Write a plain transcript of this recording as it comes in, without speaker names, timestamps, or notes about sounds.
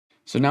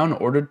So now in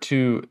order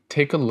to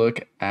take a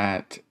look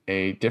at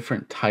a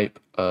different type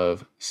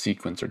of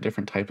sequence or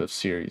different type of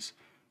series,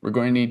 we're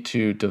going to need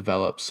to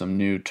develop some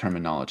new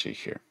terminology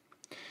here.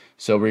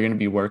 So we're going to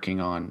be working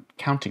on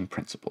counting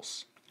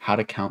principles, how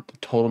to count the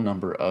total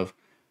number of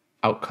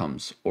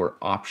outcomes or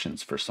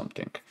options for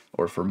something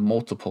or for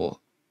multiple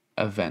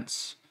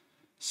events.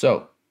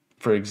 So,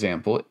 for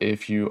example,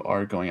 if you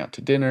are going out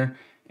to dinner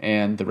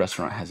and the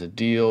restaurant has a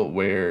deal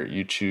where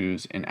you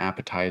choose an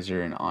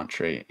appetizer, an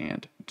entree,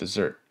 and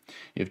dessert.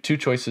 You have 2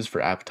 choices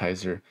for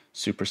appetizer,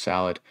 soup or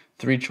salad,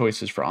 3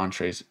 choices for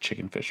entrees,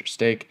 chicken, fish, or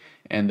steak,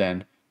 and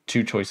then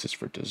 2 choices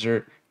for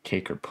dessert,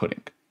 cake or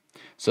pudding.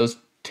 So let's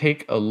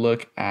take a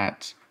look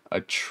at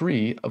a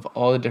tree of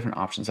all the different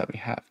options that we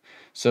have.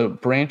 So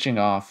branching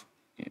off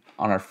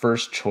on our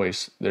first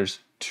choice, there's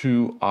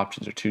 2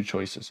 options or 2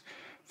 choices.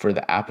 For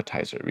the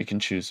appetizer, we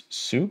can choose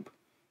soup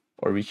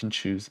or we can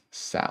choose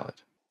salad.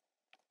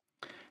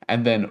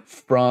 And then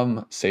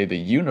from, say, the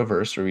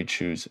universe where we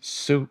choose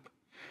soup,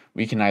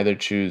 we can either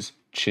choose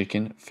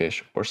chicken,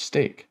 fish, or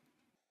steak.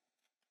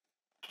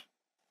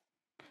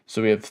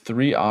 So we have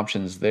 3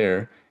 options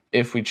there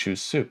if we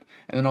choose soup.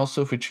 And then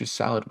also if we choose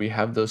salad, we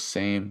have those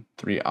same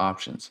 3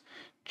 options,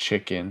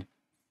 chicken,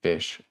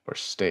 fish, or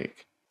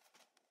steak.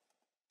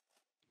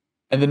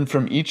 And then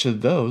from each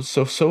of those,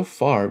 so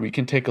far we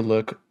can take a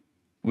look.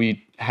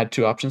 We had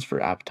 2 options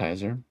for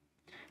appetizer.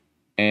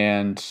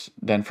 And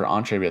then for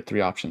entree, we had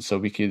 3 options. So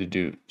we could either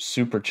do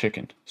soup or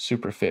chicken,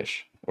 soup or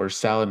fish, or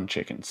salad and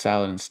chicken,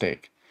 salad and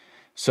steak.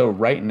 So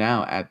right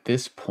now, at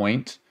this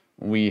point,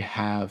 we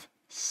have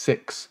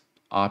 6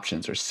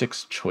 options or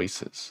 6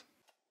 choices.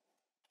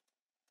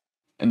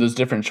 And those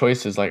different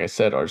choices, like I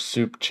said, are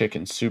soup,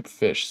 chicken, soup,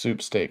 fish, soup,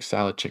 steak,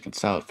 salad, chicken,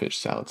 salad, fish,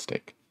 salad,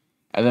 steak.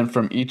 And then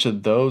from each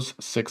of those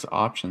 6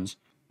 options,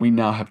 we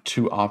now have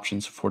 2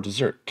 options for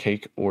dessert,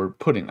 cake or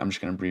pudding. I'm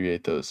just going to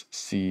abbreviate those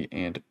C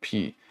and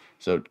P.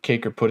 So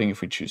cake or pudding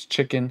if we choose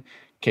chicken,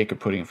 cake or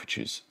pudding if we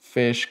choose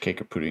fish,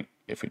 cake or pudding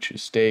if we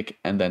choose steak,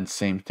 and then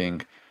same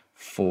thing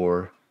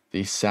for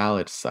the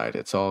salad side.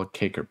 It's all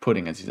cake or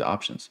pudding as these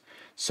options.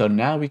 So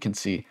now we can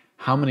see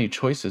how many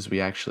choices we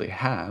actually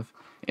have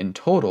in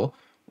total.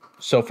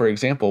 So for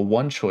example,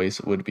 one choice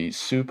would be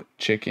soup,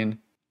 chicken,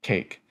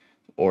 cake,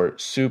 or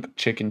soup,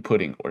 chicken,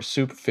 pudding, or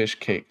soup, fish,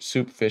 cake,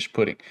 soup, fish,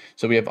 pudding.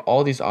 So we have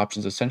all these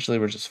options. Essentially,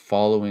 we're just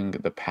following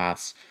the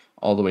paths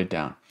all the way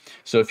down.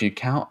 So if you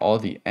count all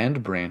the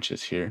end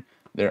branches here,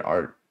 there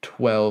are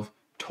 12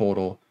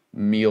 total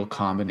meal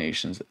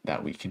combinations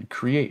that we can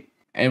create.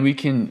 And we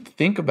can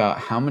think about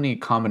how many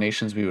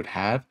combinations we would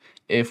have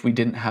if we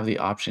didn't have the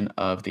option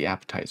of the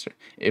appetizer,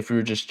 if we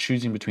were just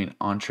choosing between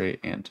entree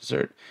and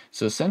dessert.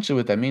 So essentially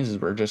what that means is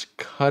we're just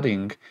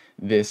cutting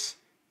this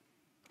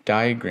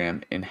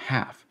diagram in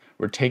half.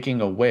 We're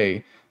taking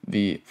away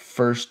the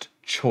first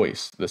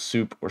choice, the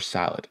soup or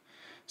salad.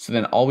 So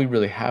then all we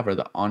really have are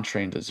the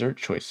entree and dessert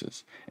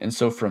choices. And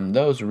so from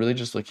those, we're really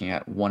just looking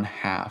at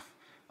 1/2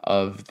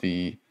 of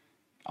the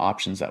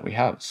options that we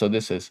have. So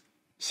this is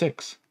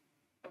 6.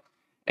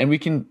 And we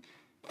can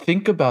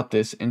think about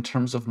this in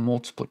terms of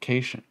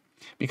multiplication,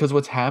 because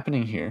what's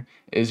happening here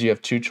is you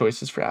have 2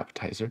 choices for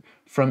appetizer.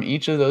 From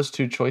each of those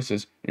 2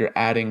 choices, you're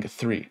adding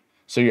 3.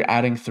 So you're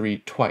adding 3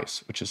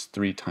 twice, which is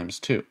 3 times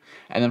 2.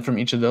 And then from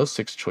each of those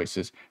 6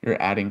 choices,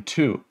 you're adding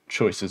 2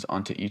 choices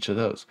onto each of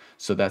those.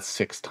 So that's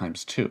 6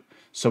 times 2.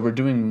 So we're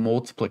doing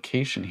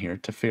multiplication here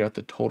to figure out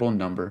the total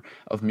number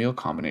of meal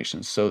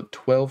combinations. So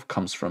 12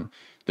 comes from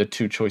the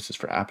 2 choices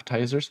for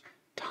appetizers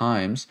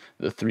times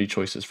the 3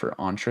 choices for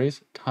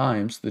entrees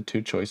times the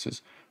 2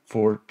 choices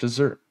for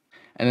dessert.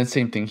 And the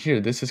same thing here.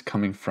 This is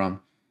coming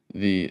from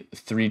the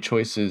 3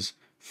 choices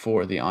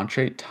for the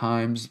entree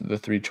times the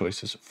 3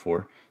 choices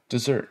for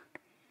dessert.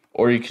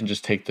 Or you can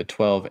just take the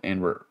 12 and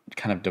we're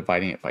kind of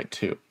dividing it by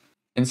 2.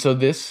 And so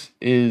this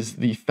is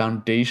the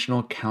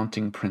foundational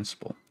counting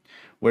principle,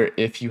 where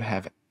if you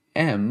have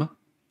m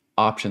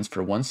options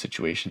for one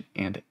situation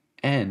and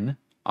n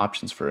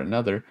options for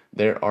another,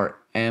 there are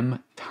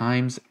m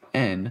times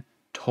n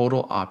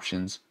total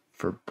options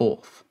for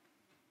both.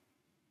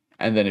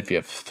 And then if you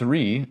have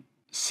 3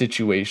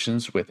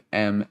 situations with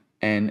m,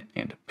 n,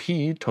 and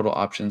p, total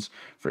options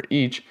for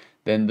each,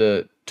 then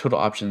the total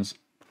options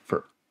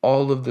for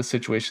all of the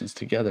situations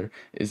together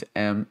is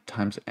m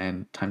times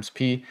n times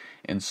p,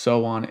 and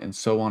so on and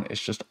so on.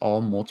 It's just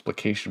all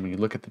multiplication when you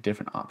look at the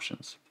different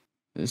options.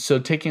 So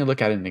taking a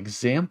look at an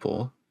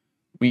example,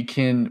 we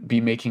can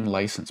be making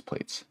license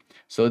plates.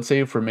 So let's say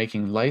if we're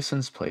making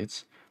license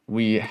plates,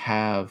 we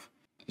have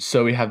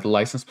the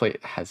license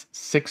plate has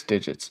 6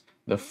 digits.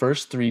 The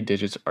first 3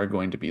 digits are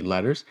going to be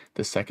letters.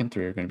 The second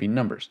 3 are going to be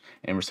numbers.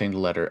 And we're saying the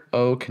letter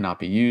O cannot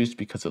be used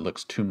because it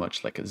looks too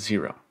much like a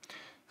 0.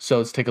 So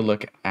let's take a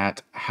look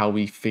at how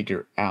we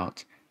figure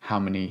out how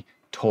many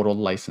total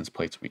license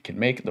plates we can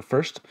make. The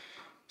first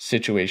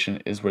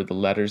situation is where the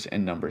letters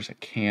and numbers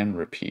can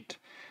repeat.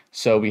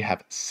 So we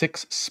have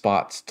 6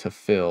 spots to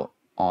fill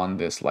on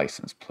this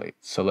license plate.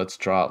 So let's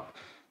draw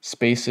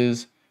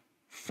spaces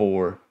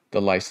for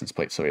the license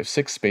plate. So we have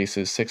 6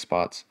 spaces, 6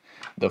 spots.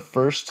 The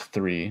first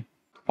 3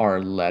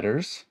 are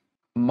letters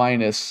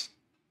minus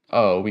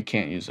O. We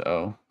can't use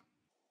O.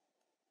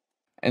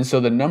 And so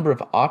the number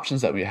of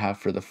options that we have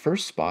for the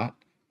first spot,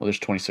 well, there's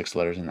 26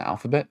 letters in the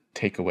alphabet.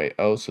 Take away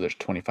O, so there's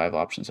 25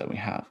 options that we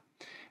have.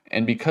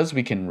 And because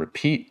we can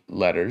repeat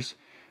letters,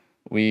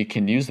 we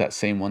can use that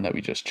same one that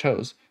we just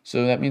chose.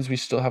 So that means we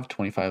still have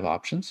 25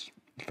 options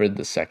for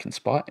the second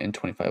spot and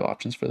 25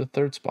 options for the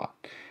third spot.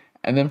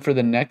 And then for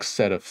the next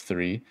set of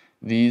 3,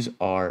 these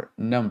are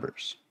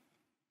numbers.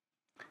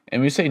 And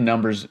when we say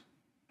numbers,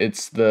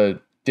 it's the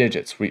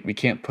digits. We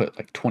can't put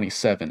like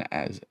 27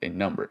 as a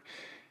number.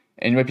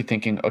 And you might be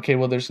thinking, okay,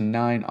 well, there's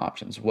 9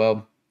 options.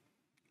 Well,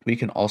 we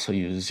can also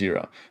use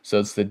 0. So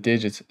it's the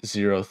digits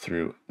 0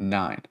 through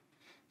 9.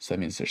 So that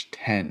means there's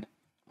 10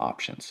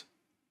 options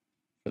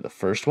for the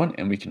first one,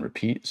 and we can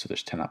repeat. So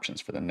there's 10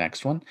 options for the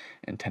next one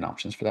and 10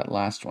 options for that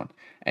last one.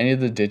 Any of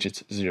the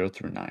digits 0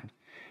 through 9.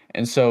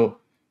 And so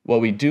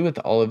what we do with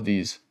all of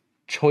these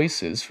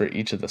choices for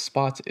each of the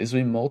spots is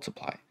we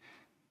multiply.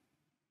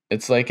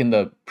 It's like in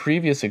the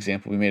previous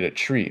example, we made a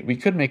tree. We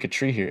could make a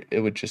tree here. It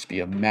would just be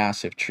a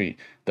massive tree.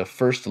 The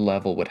first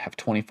level would have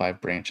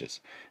 25 branches.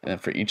 And then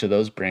for each of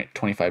those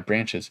 25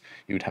 branches,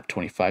 you would have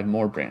 25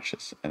 more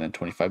branches, and then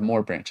 25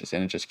 more branches,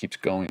 and it just keeps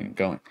going and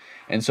going.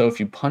 And so if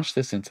you punch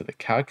this into the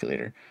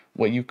calculator,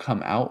 what you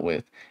come out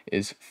with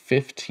is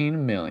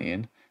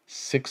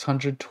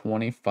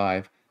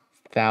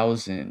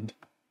 15,625,000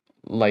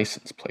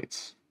 license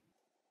plates.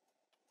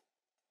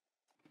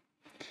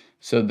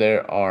 So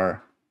there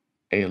are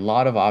a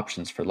lot of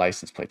options for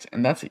license plates,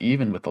 and that's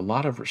even with a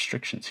lot of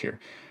restrictions here.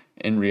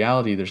 In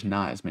reality, there's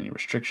not as many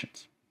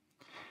restrictions.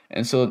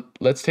 And so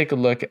let's take a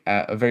look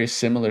at a very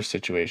similar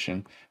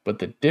situation, but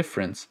the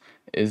difference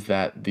is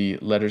that the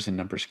letters and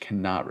numbers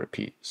cannot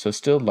repeat. So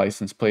still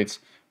license plates,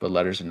 but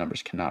letters and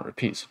numbers cannot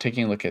repeat. So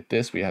taking a look at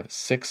this, we have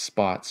 6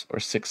 spots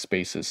or 6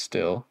 spaces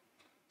still.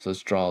 So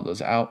let's draw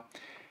those out.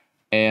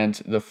 And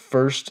the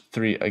first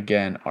 3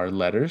 again are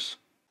letters.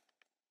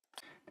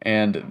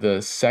 And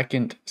the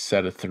second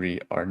set of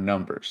 3 are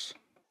numbers.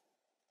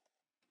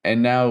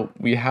 And now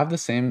we have the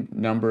same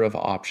number of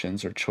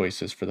options or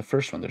choices for the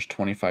first one. There's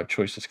 25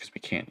 choices because we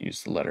can't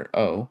use the letter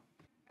O.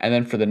 And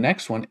then for the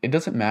next one, it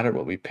doesn't matter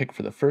what we pick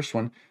for the first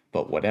one,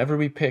 but whatever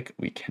we pick,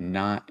 we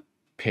cannot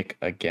pick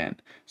again.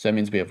 So that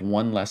means we have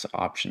 1 less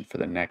option for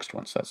the next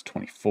one, so that's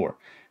 24.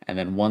 And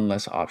then 1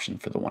 less option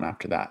for the one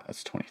after that,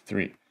 that's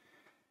 23.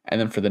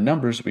 And then for the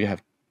numbers, we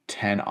have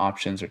 10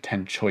 options or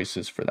 10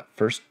 choices for that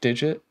first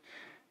digit.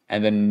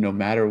 And then no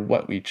matter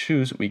what we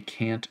choose, we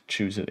can't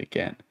choose it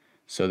again.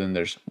 So then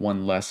there's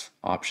 1 less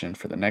option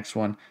for the next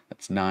one,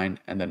 that's 9,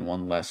 and then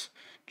 1 less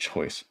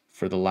choice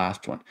for the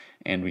last one.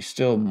 And we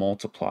still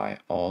multiply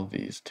all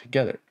these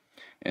together.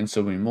 And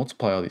so when we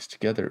multiply all these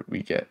together,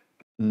 we get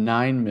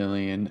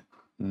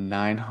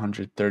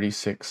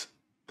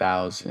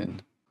 9,936,000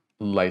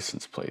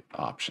 license plate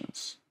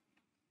options.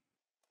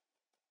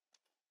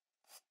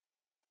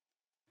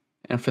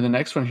 And for the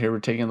next one here, we're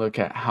taking a look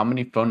at how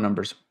many phone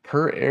numbers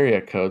per area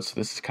code. So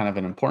this is kind of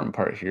an important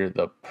part here,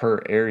 the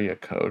per area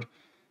code.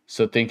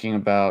 So thinking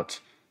about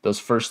those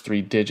first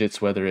 3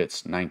 digits, whether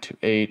it's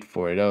 928,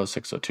 480,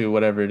 602,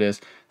 whatever it is,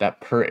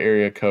 that per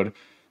area code.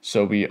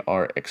 So we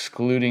are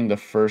excluding the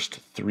first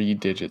 3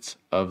 digits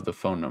of the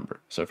phone number.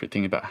 So if you're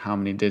thinking about how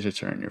many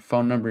digits are in your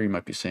phone number, you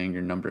might be saying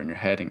your number in your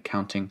head and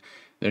counting.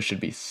 There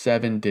should be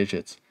 7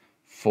 digits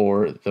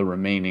for the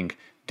remaining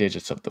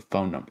digits of the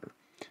phone number.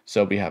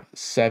 So we have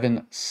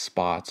 7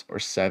 spots or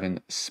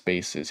 7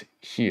 spaces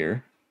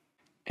here.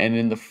 And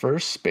in the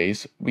first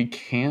space, we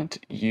can't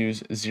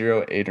use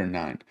 0, 8, or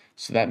 9.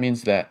 So that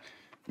means that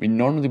we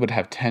normally would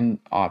have 10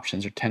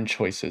 options or 10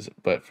 choices,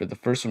 but for the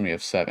first one, we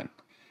have 7.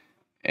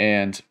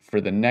 And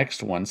for the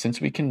next one, since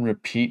we can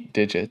repeat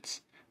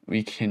digits,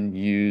 we can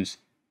use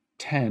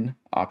 10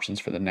 options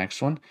for the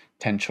next one,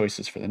 10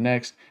 choices for the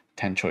next,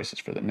 10 choices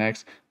for the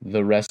next.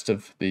 The rest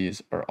of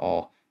these are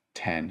all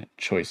 10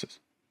 choices.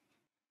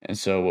 And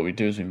so what we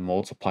do is we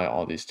multiply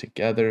all these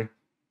together.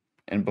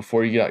 And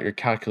before you get out your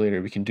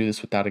calculator, we can do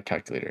this without a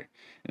calculator.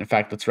 And in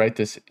fact, let's write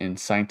this in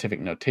scientific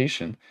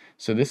notation.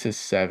 So this is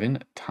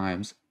 7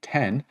 times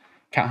 10.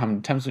 Count how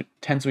many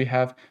tens we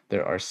have.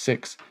 There are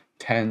 6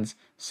 tens.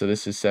 So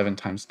this is 7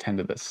 times 10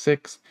 to the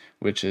 6th,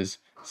 which is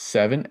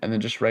 7. And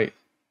then just write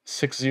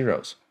 6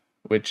 zeros,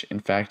 which in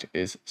fact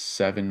is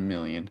 7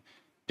 million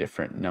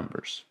different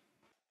numbers.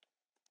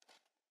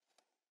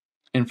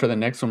 And for the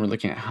next one, we're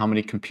looking at how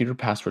many computer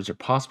passwords are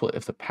possible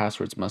if the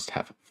passwords must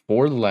have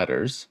 4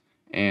 letters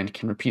and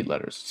can repeat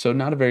letters. So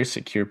not a very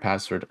secure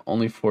password,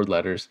 only 4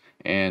 letters,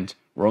 and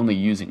we're only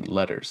using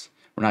letters.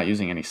 We're not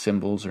using any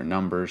symbols or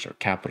numbers or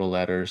capital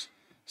letters.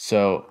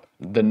 So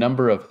the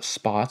number of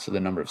spots or the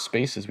number of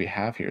spaces we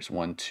have here is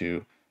 1,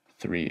 2,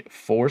 3,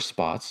 4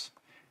 spots.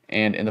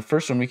 And in the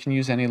first one, we can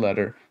use any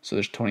letter. So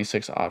there's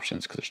 26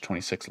 options because there's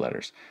 26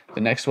 letters.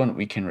 The next one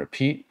we can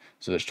repeat.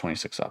 So there's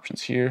 26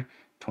 options here,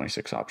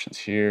 26 options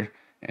here,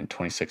 and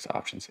 26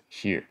 options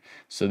here.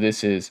 So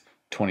this is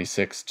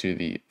 26 to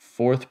the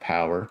 4th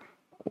power,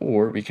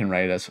 or we can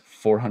write it as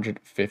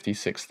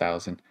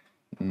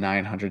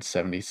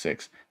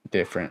 976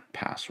 different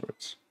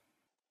passwords.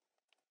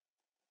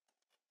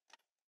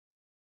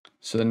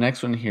 So the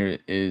next one here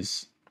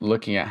is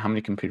looking at how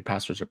many computer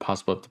passwords are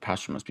possible if the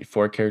password must be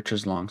 4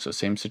 characters long, so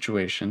same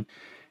situation,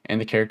 and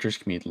the characters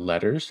can be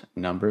letters,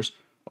 numbers,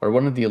 or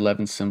one of the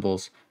 11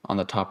 symbols on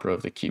the top row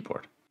of the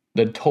keyboard.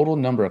 The total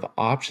number of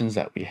options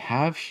that we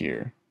have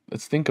here,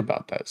 let's think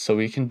about that. So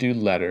we can do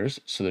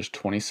letters, so there's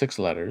 26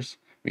 letters.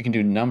 We can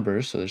do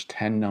numbers, so there's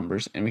 10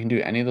 numbers, and we can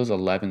do any of those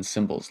 11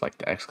 symbols like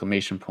the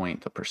exclamation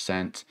point, the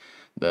percent,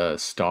 the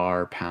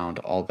star, pound,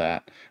 all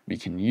that we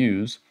can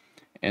use.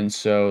 And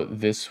so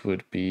this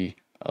would be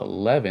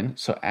 11.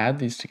 So add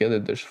these together,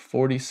 there's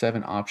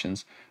 47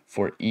 options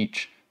for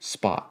each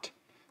spot.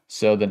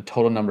 So the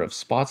total number of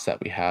spots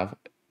that we have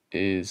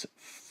is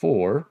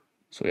 4.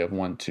 So we have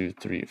 1, 2,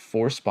 3,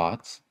 4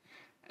 spots.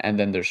 And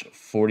then there's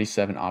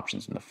 47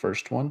 options in the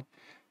first one,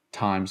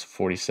 times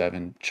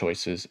 47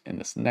 choices in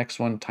this next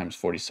one, times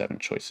 47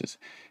 choices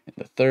in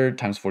the third,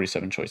 times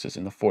 47 choices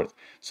in the fourth.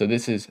 So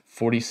this is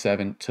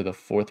 47 to the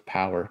fourth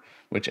power,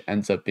 which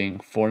ends up being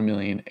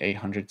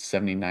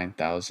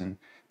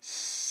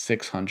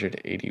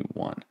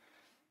 4,879,681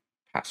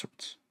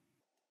 passwords.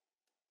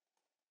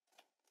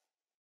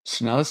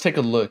 So now let's take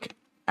a look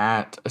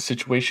at a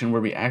situation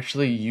where we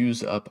actually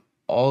use up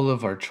all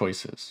of our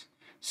choices.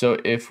 So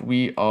if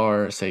we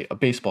are, say, a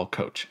baseball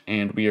coach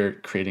and we are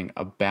creating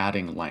a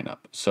batting lineup.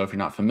 So if you're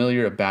not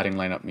familiar, a batting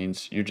lineup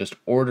means you're just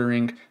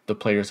ordering the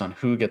players on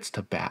who gets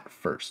to bat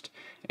first.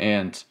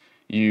 And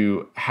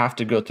you have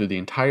to go through the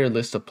entire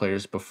list of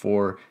players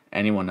before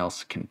anyone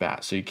else can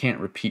bat. So you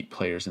can't repeat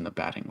players in the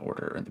batting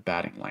order or in the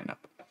batting lineup.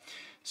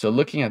 So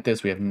looking at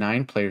this, we have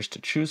 9 players to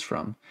choose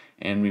from,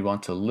 and we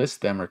want to list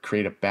them or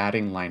create a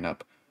batting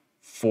lineup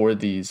for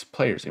these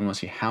players. And we want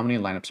to see how many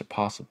lineups are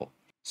possible.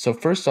 So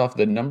first off,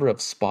 the number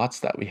of spots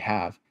that we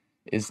have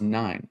is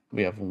 9.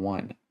 We have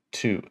 1,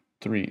 2,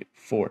 3,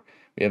 4.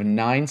 We have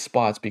 9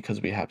 spots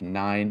because we have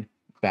 9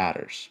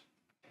 batters.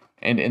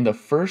 And in the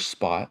first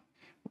spot,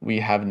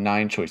 we have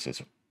 9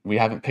 choices. We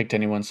haven't picked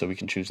anyone, so we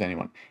can choose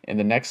anyone. In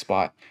the next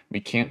spot, we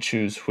can't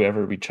choose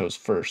whoever we chose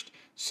first.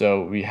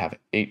 So we have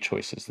 8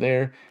 choices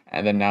there.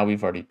 And then now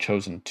we've already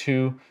chosen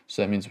 2.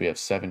 So that means we have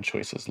 7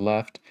 choices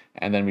left.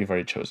 And then we've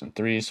already chosen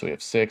 3. So we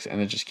have 6. And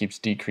it just keeps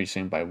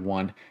decreasing by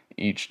 1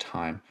 each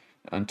time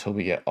until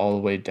we get all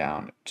the way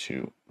down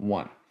to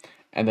 1.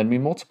 And then we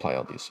multiply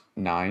all these.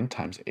 9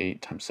 times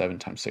 8 times 7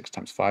 times 6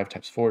 times 5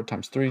 times 4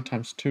 times 3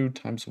 times 2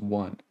 times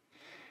 1.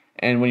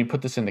 And when you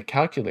put this in the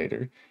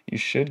calculator, you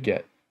should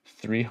get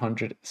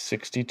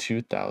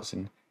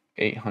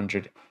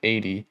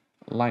 362,880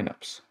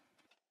 lineups.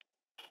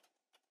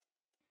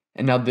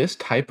 And now this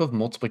type of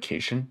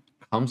multiplication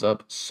comes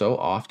up so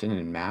often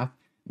in math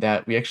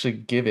that we actually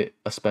give it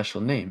a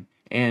special name,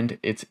 and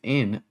it's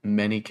in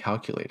many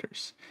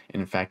calculators.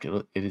 And in fact,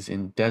 it is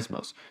in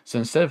Desmos. So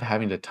instead of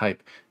having to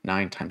type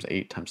 9 times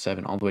 8 times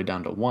 7 all the way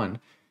down to 1,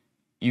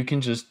 you can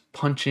just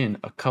punch in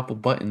a couple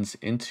buttons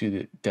into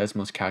the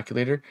Desmos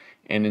calculator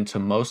and into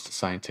most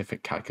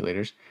scientific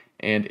calculators,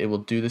 and it will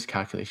do this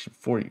calculation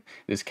for you.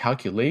 This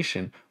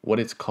calculation, what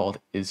it's called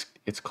is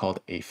it's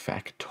called a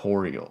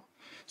factorial.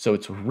 So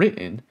it's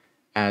written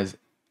as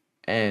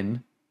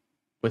n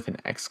with an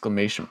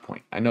exclamation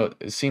point. I know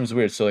it seems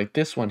weird. So like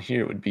this one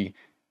here would be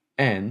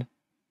n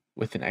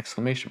with an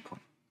exclamation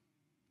point.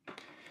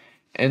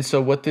 And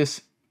so what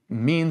this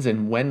means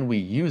and when we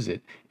use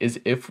it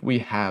is if we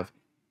have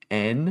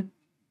n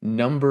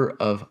number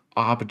of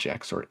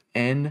objects or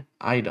n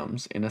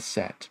items in a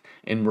set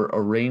and we're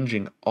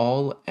arranging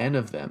all n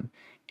of them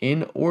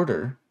in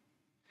order,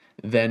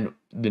 then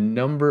the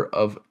number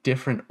of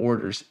different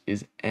orders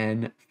is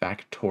n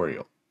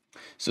factorial.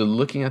 So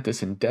looking at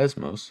this in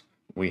Desmos,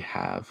 so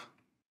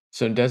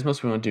in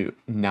Desmos we want to do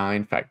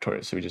 9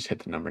 factorial. So we just hit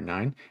the number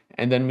 9.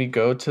 And then we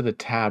go to the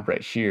tab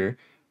right here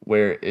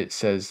where it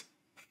says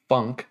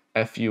func,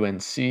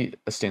 F-U-N-C,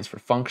 stands for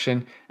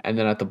function. And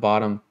then at the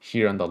bottom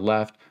here on the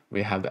left,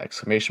 we have the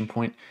exclamation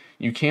point.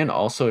 You can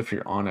also, if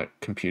you're on a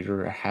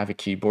computer or have a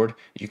keyboard,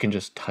 you can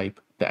just type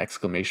the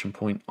exclamation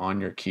point on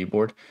your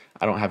keyboard.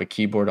 I don't have a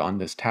keyboard on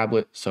this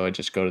tablet, so I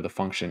just go to the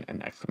function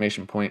and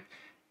exclamation point,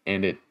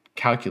 and it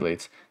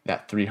calculates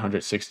that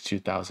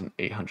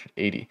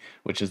 362,880,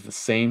 which is the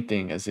same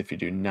thing as if you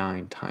do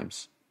 9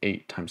 times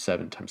 8 times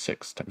 7 times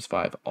 6 times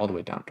 5 all the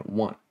way down to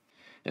 1.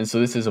 And so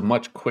this is a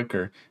much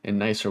quicker and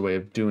nicer way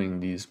of doing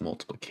these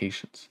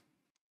multiplications.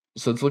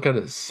 So let's look at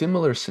a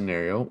similar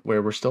scenario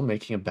where we're still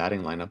making a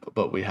batting lineup,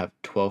 but we have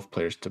 12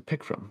 players to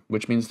pick from,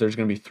 which means there's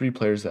going to be 3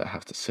 players that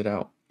have to sit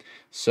out.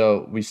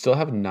 So we still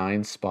have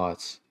 9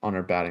 spots on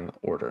our batting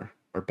order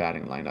or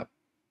batting lineup.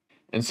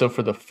 And so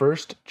for the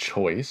first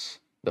choice,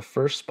 the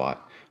first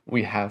spot,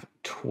 we have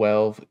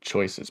 12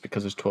 choices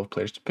because there's 12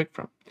 players to pick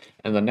from.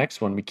 And the next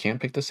one, we can't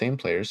pick the same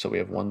players, so we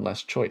have 1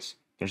 less choice.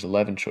 There's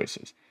 11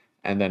 choices.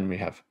 And then we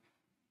have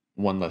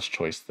 1 less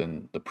choice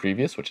than the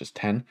previous, which is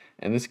 10.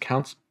 And this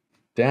counts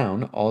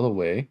down all the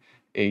way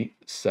 8,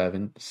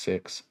 7,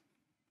 6,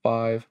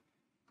 5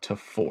 to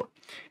 4.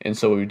 And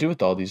so what we do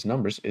with all these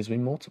numbers is we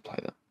multiply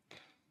them.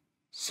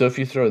 So if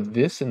you throw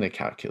this in the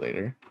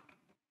calculator,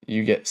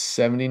 you get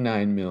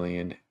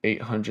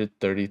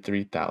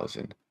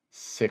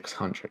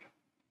 79,833,600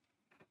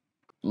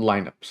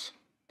 lineups.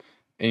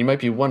 And you might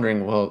be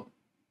wondering, well,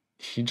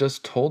 he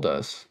just told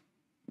us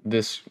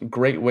this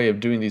great way of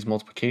doing these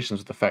multiplications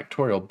with a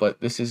factorial, but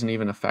this isn't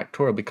even a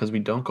factorial because we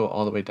don't go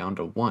all the way down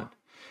to 1.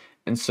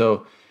 And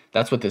so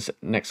that's what this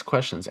next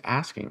question is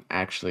asking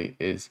actually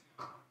is,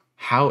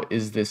 how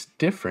is this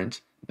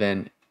different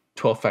than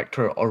 12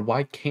 factorial, or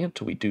why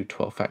can't we do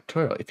 12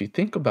 factorial? If you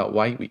think about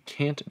why we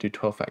can't do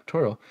 12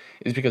 factorial,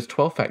 is because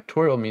 12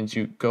 factorial means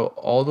you go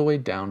all the way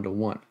down to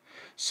 1.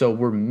 So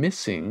we're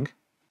missing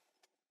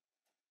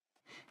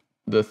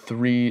the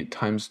 3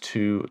 times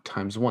 2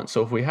 times 1.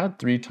 So if we had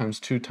 3 times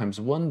 2 times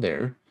 1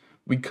 there,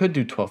 we could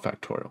do 12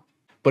 factorial.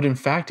 But in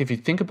fact, if you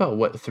think about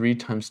what 3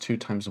 times 2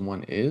 times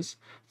 1 is,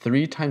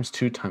 3 times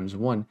 2 times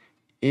 1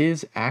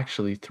 is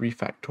actually 3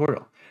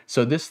 factorial.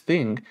 So this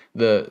thing,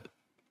 the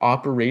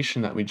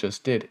operation that we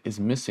just did, is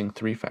missing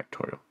 3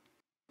 factorial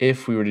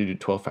if we were to do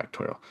 12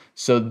 factorial.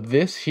 So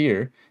this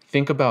here,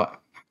 think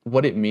about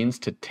what it means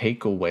to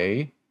take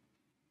away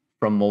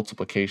from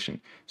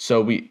multiplication.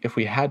 So if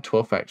we had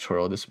 12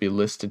 factorial, this would be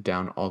listed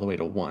down all the way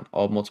to 1,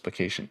 all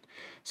multiplication.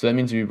 So that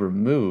means we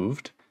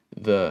removed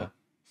the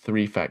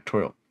 3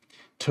 factorial.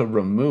 To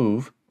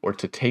remove or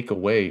to take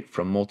away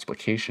from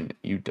multiplication,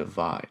 you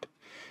divide.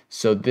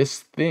 So this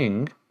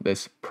thing,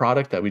 this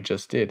product that we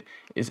just did,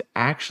 is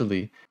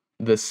actually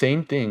the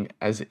same thing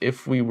as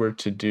if we were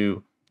to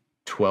do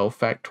 12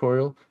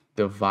 factorial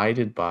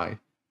divided by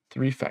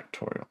 3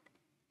 factorial.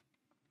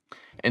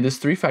 And this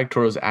 3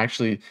 factorial is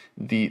actually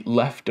the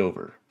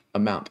leftover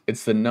amount.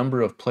 It's the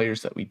number of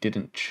players that we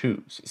didn't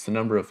choose. It's the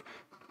number of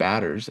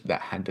batters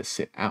that had to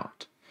sit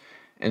out.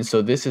 And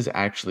so this is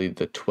actually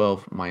the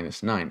 12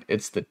 minus 9.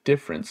 It's the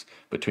difference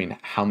between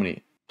how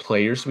many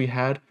players we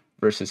had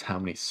versus how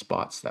many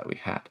spots that we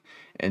had.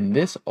 And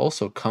this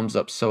also comes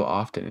up so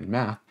often in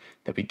math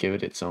that we give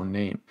it its own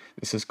name.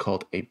 This is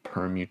called a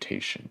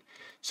permutation.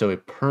 So a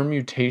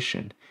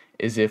permutation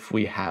is if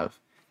we have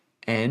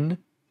n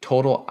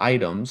total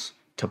items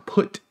to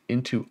put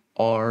into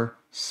R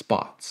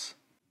spots.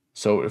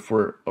 So if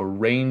we're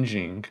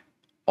arranging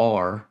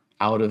R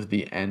out of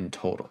the n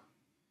total,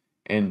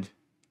 and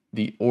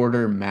the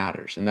order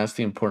matters, and that's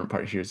the important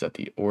part here, is that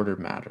the order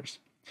matters.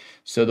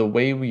 So the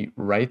way we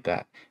write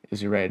that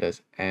is we write it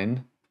as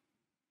NPR.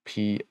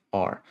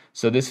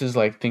 So this is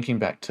like thinking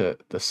back to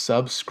the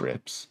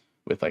subscripts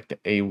with like the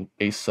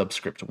A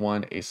subscript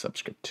 1, A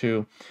subscript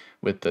 2,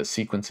 with the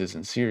sequences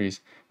in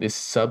series. This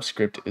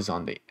subscript is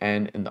on the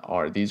N and the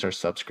R. These are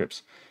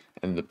subscripts,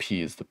 and the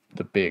P is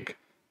the big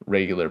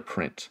regular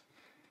print.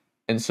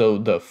 And so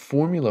the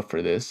formula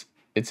for this,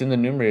 it's in the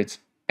numerator, it's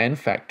n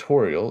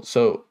factorial.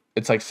 So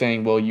it's like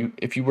saying, well,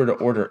 if you were to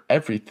order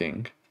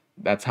everything,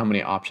 that's how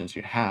many options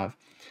you have.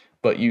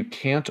 But you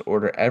can't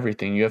order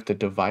everything. You have to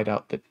divide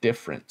out the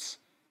difference.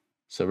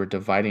 So we're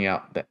dividing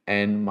out the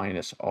n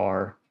minus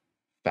r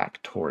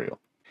factorial.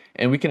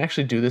 And we can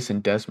actually do this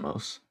in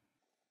Desmos.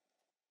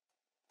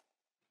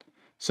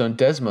 So in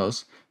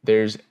Desmos,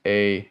 there's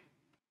a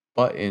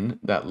button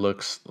that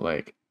looks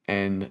like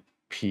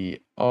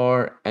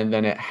NPR, and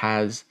then it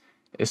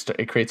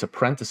creates a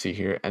parenthesis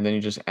here, and then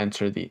you just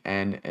enter the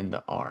N and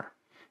the R.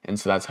 And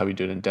so that's how we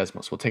do it in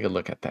Desmos. We'll take a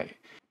look at that.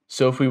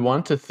 So if we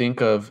want to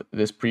think of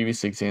this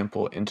previous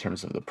example in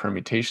terms of the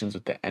permutations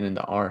with the N and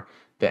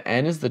the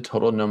N is the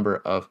total number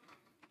of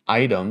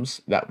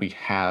items that we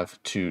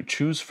have to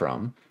choose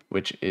from,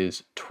 which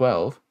is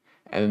 12,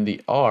 and then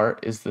the R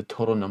is the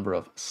total number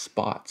of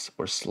spots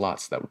or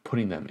slots that we're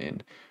putting them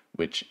in,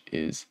 which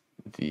is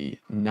the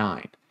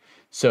 9.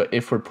 So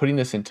if we're putting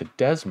this into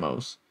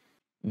Desmos,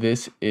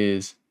 this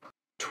is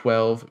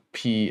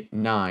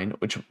 12p9,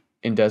 which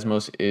in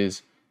Desmos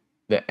is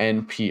the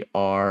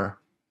NPR,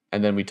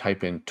 and then we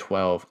type in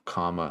 12,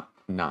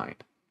 9.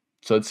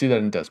 So let's see that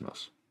in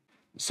Desmos.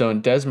 So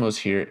in Desmos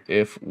here,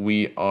 if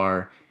we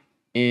are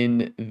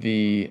in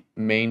the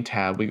main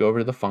tab, we go over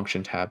to the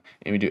function tab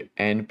and we do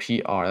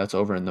NPR, that's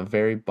over in the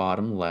very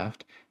bottom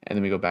left, and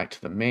then we go back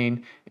to the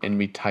main and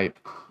we type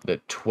the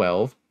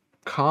 12,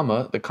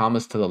 the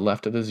comma's to the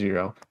left of the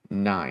 0,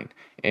 9,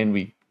 and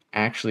we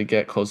actually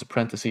get, close the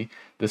parenthesis,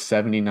 the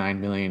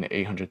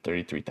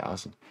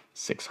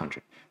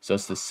 79,833,600. So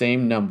it's the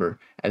same number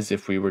as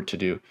if we were to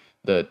do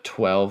the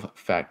 12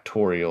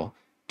 factorial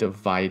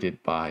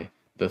divided by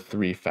the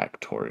 3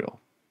 factorial,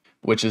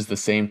 which is the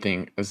same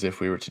thing as if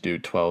we were to do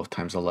 12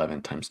 times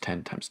 11 times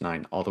 10 times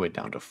 9 all the way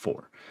down to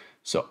 4.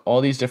 So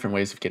all these different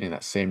ways of getting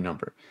that same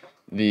number.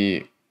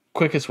 The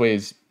quickest way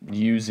is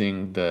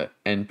using the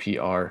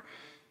NPR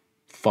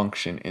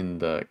function in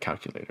the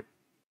calculator.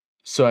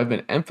 So I've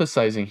been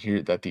emphasizing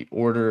here that the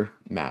order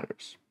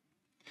matters.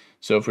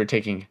 So if we're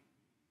taking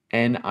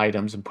n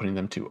items and putting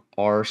them to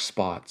r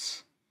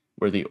spots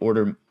where the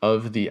order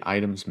of the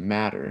items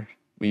matter,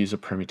 we use a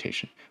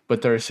permutation.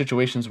 But there are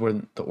situations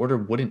where the order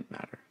wouldn't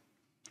matter.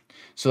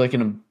 So like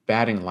in a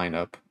batting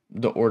lineup,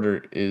 the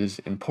order is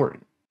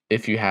important.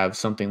 If you have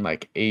something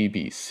like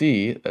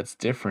ABC, that's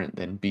different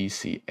than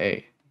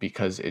BCA.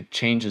 because it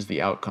changes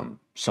the outcome.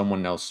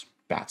 Someone else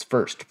bats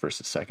first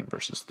versus second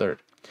versus third.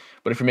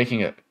 But if you're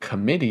making a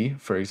committee,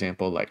 for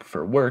example, like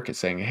for work, it's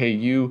saying, hey,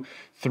 you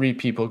 3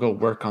 people go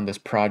work on this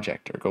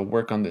project or go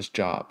work on this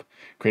job,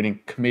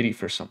 creating a committee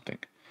for something.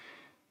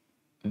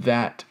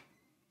 That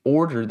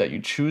order that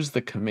you choose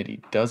the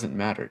committee doesn't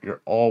matter.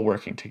 You're all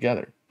working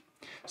together.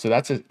 So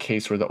that's a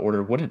case where the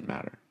order wouldn't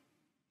matter.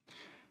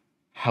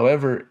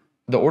 However,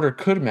 the order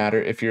could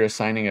matter if you're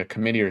assigning a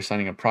committee or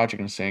assigning a project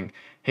and saying,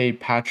 hey,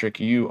 Patrick,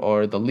 you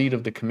are the lead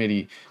of the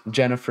committee.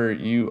 Jennifer,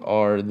 you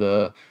are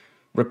the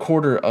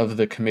recorder of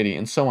the committee,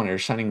 and so on. You're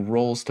assigning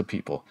roles to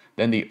people.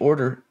 Then the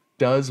order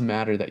does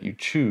matter that you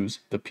choose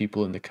the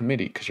people in the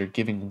committee because you're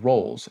giving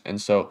roles.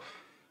 And so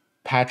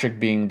Patrick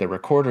being the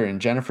recorder and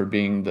Jennifer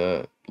being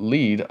the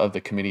lead of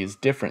the committee is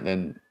different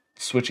than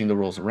switching the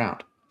roles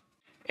around.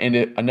 And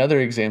another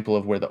example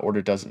of where the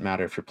order doesn't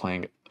matter if you're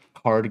playing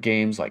card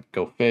games like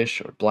Go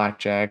Fish or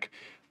Blackjack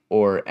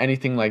or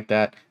anything like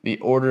that, the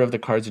order of the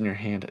cards in your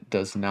hand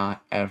does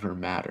not ever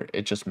matter.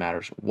 It just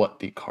matters what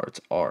the cards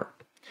are.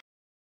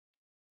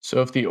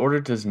 So if the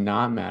order does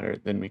not matter,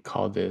 then we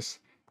call this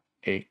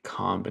a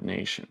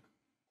combination.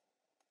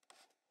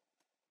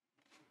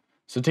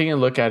 So taking a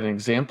look at an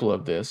example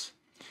of this,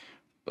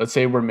 let's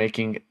say we're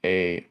making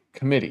a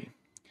committee.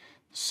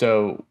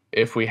 So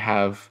if we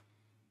have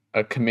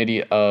a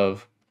committee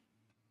of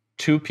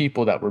 2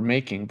 people that we're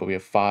making, but we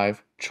have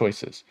 5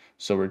 choices.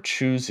 So we're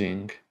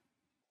choosing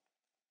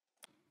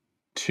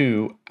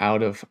 2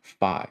 out of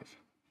 5.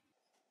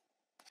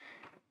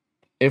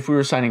 If we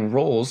were assigning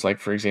roles, like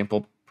for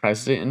example,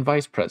 president and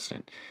vice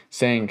president,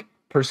 saying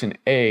person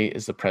A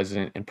is the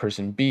president and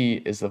person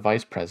B is the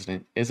vice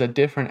president is a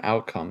different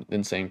outcome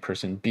than saying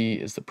person B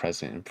is the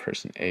president and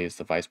person A is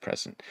the vice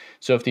president.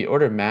 So if the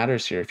order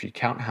matters here, if you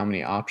count how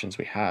many options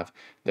we have,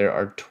 there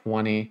are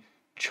 20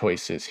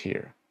 choices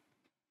here.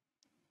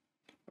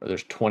 Or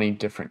there's 20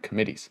 different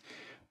committees.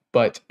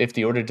 But if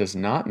the order does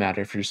not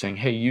matter, if you're saying,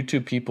 hey, you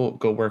 2 people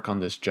go work on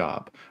this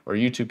job, or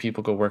you 2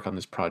 people go work on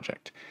this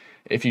project,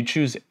 if you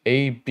choose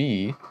A,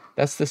 B,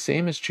 that's the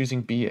same as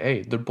choosing B,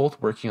 A. They're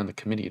both working on the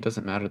committee. It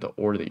doesn't matter the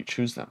order that you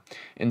choose them.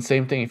 And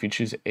same thing, if you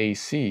choose A,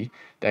 C,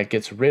 that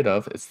gets rid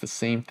of, it's the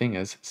same thing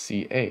as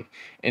C, A.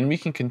 And we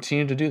can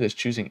continue to do this.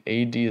 Choosing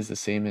A, D is the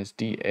same as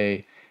D,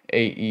 A.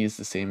 AE is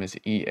the same as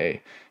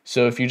EA.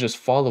 So if you just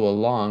follow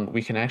along,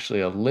 we can actually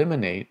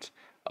eliminate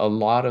a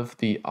lot of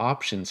the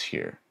options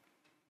here.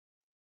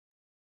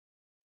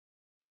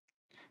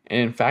 And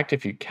in fact,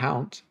 if you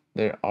count,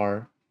 there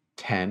are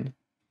 10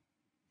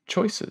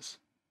 choices,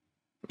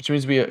 which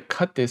means we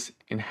cut this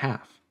in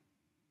half.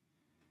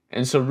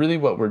 And so really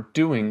what we're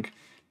doing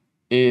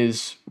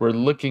is we're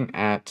looking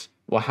at,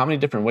 well, how many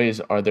different ways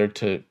are there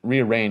to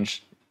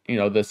rearrange,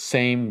 the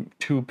same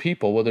 2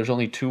 people? Well, there's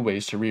only 2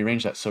 ways to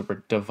rearrange that. So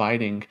we're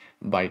dividing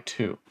by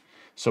 2.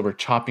 So we're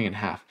chopping in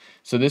half.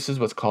 So this is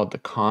what's called the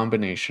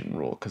combination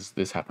rule, because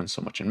this happens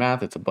so much in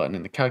math. It's a button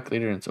in the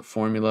calculator, and it's a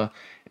formula.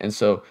 And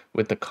so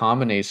with the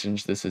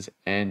combinations, this is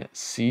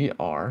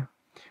NCR,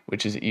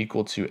 which is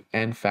equal to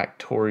n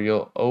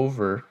factorial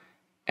over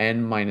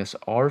n minus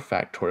r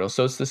factorial.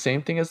 So it's the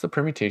same thing as the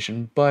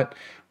permutation, but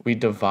we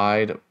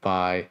divide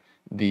by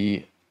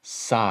the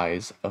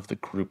size of the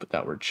group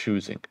that we're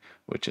choosing,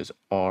 which is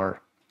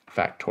r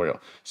factorial.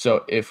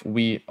 So if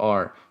we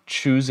are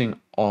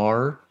choosing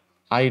r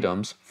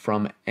items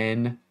from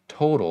n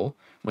total,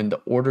 when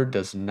the order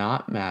does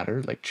not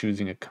matter, like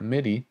choosing a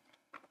committee,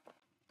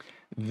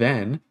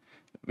 then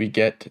we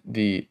get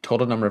the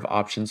total number of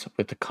options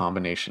with the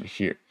combination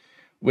here,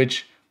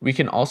 which we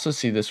can also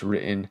see this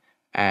written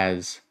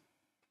as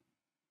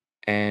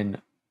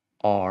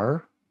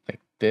NR, like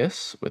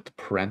this, with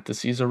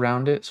parentheses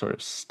around it, sort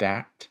of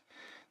stacked.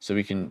 So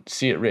we can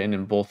see it written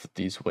in both of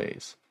these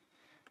ways.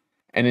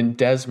 And in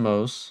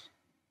Desmos,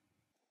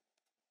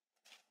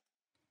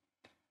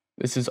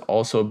 this is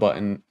also a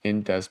button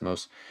in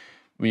Desmos.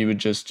 We would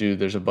just do,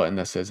 there's a button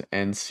that says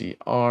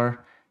NCR,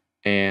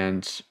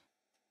 and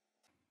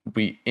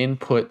we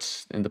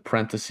input in the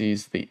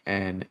parentheses the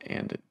N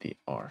and the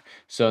R.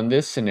 So in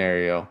this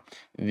scenario,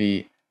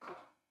 the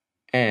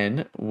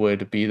N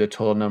would be the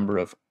total number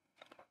of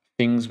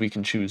things we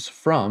can choose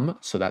from.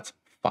 So that's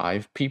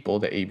 5 people,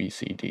 the A, B,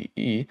 C, D,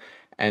 E.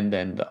 And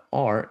then the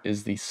R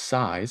is the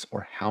size,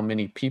 or how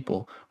many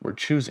people we're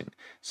choosing.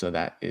 So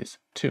that is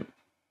 2.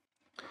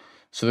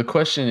 So the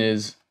question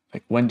is,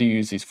 like, when do you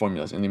use these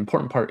formulas? And the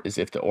important part is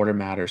if the order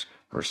matters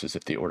versus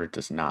if the order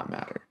does not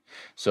matter.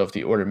 So if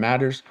the order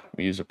matters,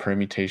 we use a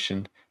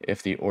permutation.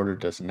 If the order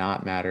does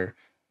not matter,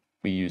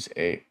 we use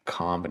a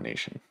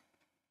combination.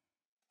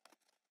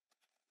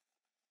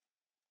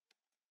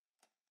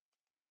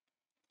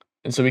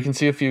 And so we can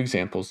see a few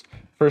examples.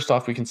 First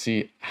off, we can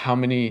see how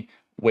many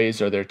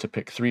ways are there to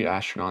pick 3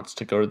 astronauts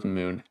to go to the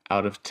moon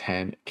out of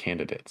 10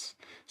 candidates.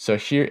 So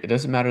here, it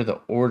doesn't matter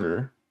the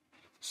order.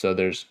 So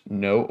there's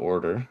no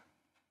order,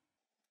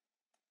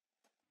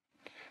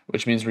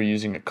 which means we're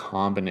using a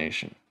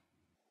combination.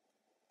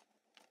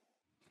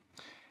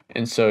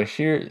 And so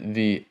here,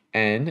 the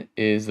N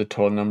is the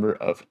total number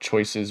of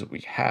choices we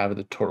have,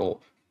 the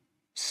total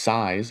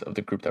size of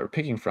the group that we're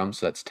picking from,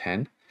 so that's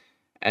 10.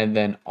 And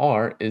then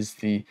R is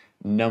the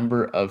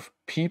number of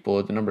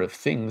people, the number of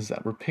things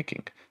that we're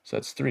picking, so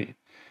that's 3.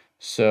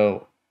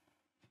 So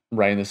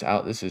writing this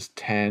out, this is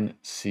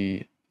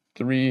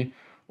 10C3,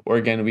 or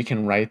again, we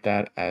can write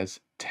that as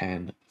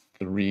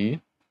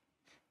 10,3,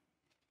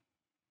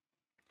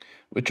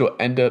 which will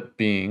end up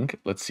being,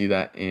 let's see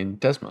that in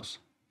Desmos.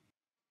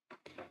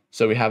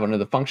 So we have under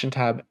the function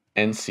tab,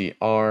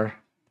 NCR,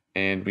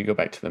 and we go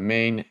back to the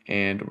main,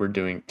 and we're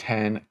doing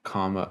 10,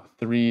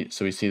 3,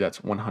 so we see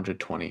that's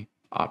 120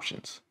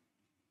 options.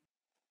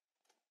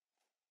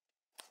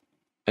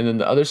 And then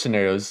the other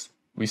scenarios,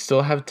 we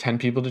still have 10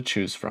 people to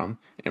choose from,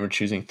 and we're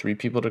choosing 3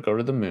 people to go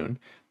to the moon,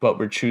 but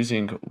we're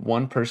choosing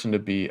 1 person to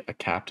be a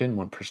captain,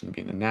 1 person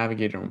being the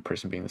navigator, and 1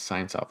 person being the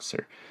science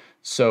officer.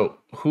 So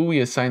who we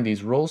assign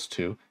these roles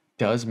to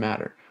does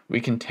matter.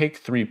 We can take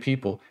 3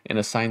 people and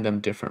assign them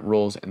different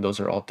roles, and those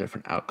are all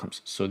different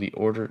outcomes. So the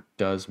order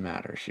does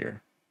matter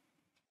here.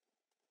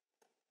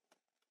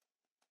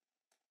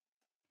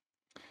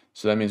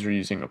 So that means we're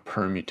using a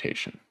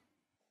permutation.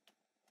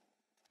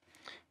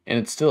 And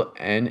it's still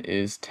n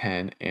is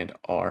 10 and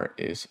r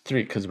is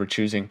 3 because we're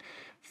choosing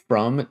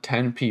from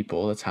 10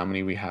 people. That's how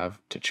many we have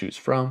to choose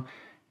from.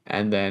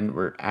 And then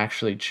we're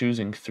actually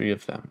choosing 3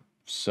 of them.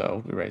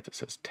 So we write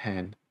this as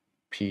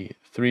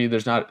 10p3.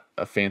 There's not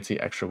a fancy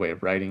extra way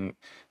of writing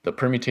the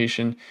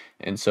permutation.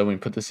 And so when we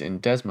put this in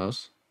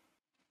Desmos,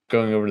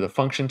 going over to the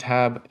function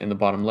tab in the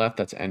bottom left,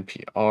 that's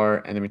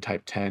npr. And then we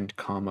type 10,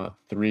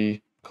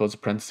 3, close the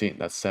parenthesis,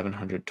 that's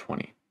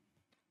 720.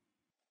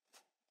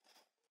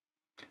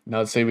 Now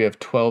let's say we have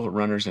 12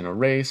 runners in a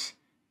race,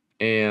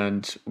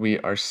 and we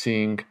are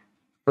seeing,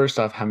 first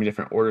off, how many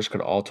different orders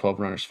could all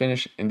 12 runners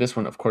finish. In this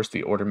one, of course,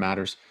 the order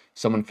matters.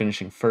 Someone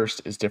finishing first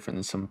is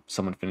different than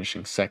someone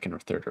finishing second or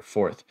third or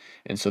fourth.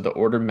 And so the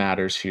order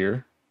matters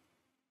here.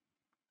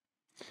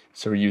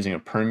 So we're using a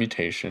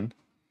permutation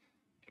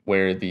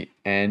where the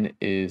n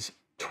is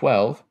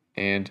 12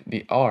 and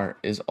the r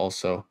is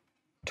also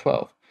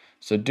 12.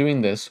 So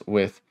doing this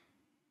with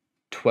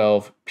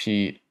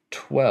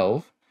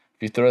 12p12,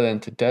 if you throw that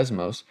into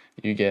Desmos,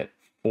 you get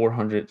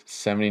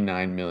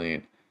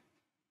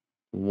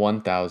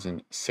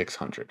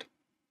 479,001,600.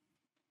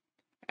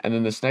 And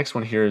then this next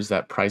one here is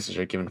that prices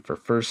are given for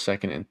first,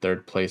 second, and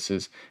third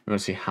places. We want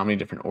to see how many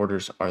different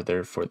orders are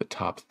there for the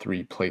top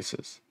 3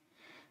 places.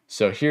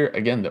 So here,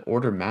 again, the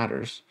order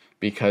matters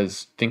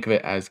because think of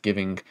it as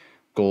giving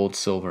gold,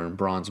 silver, and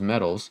bronze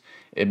medals.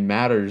 It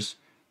matters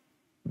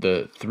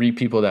the 3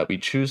 people that we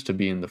choose to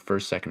be in the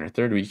first, second, or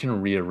third. We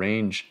can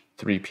rearrange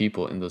 3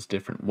 people in those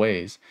different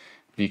ways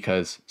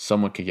because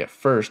someone could get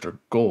first or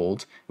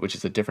gold, which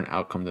is a different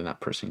outcome than that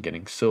person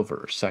getting silver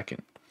or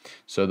second.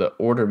 So the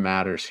order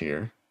matters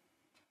here.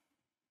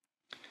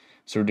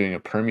 So we're doing a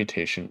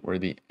permutation where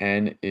the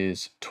n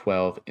is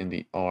 12 and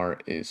the r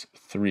is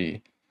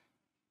 3.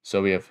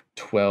 So we have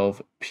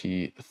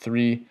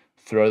 12p3.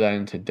 Throw that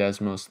into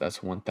Desmos,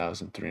 that's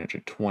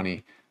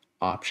 1,320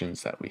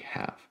 options that we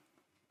have.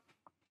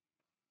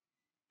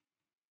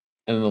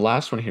 And then the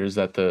last one here is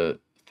that the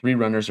 3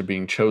 runners are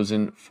being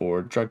chosen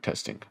for drug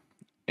testing.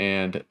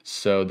 And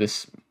so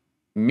this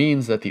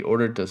means that the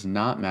order does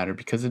not matter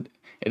because it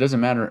doesn't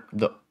matter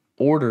the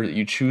order that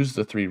you choose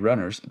the 3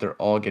 runners, they're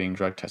all getting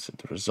drug tested.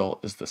 The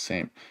result is the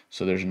same.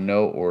 So there's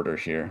no order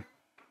here.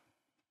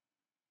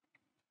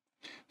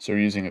 So we're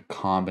using a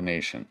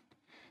combination.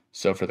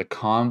 So for the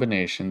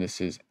combination,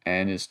 this is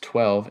n is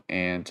 12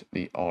 and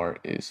the r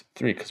is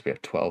 3 because we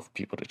have 12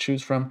 people to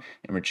choose from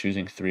and we're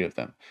choosing 3 of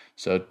them.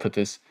 So I'd put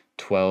this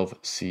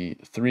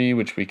 12c3,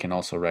 which we can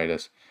also write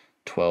as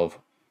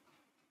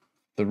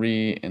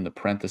 12(3) in the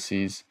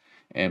parentheses,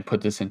 and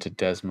put this into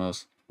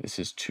Desmos. This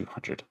is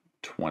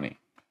 220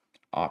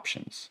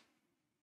 options.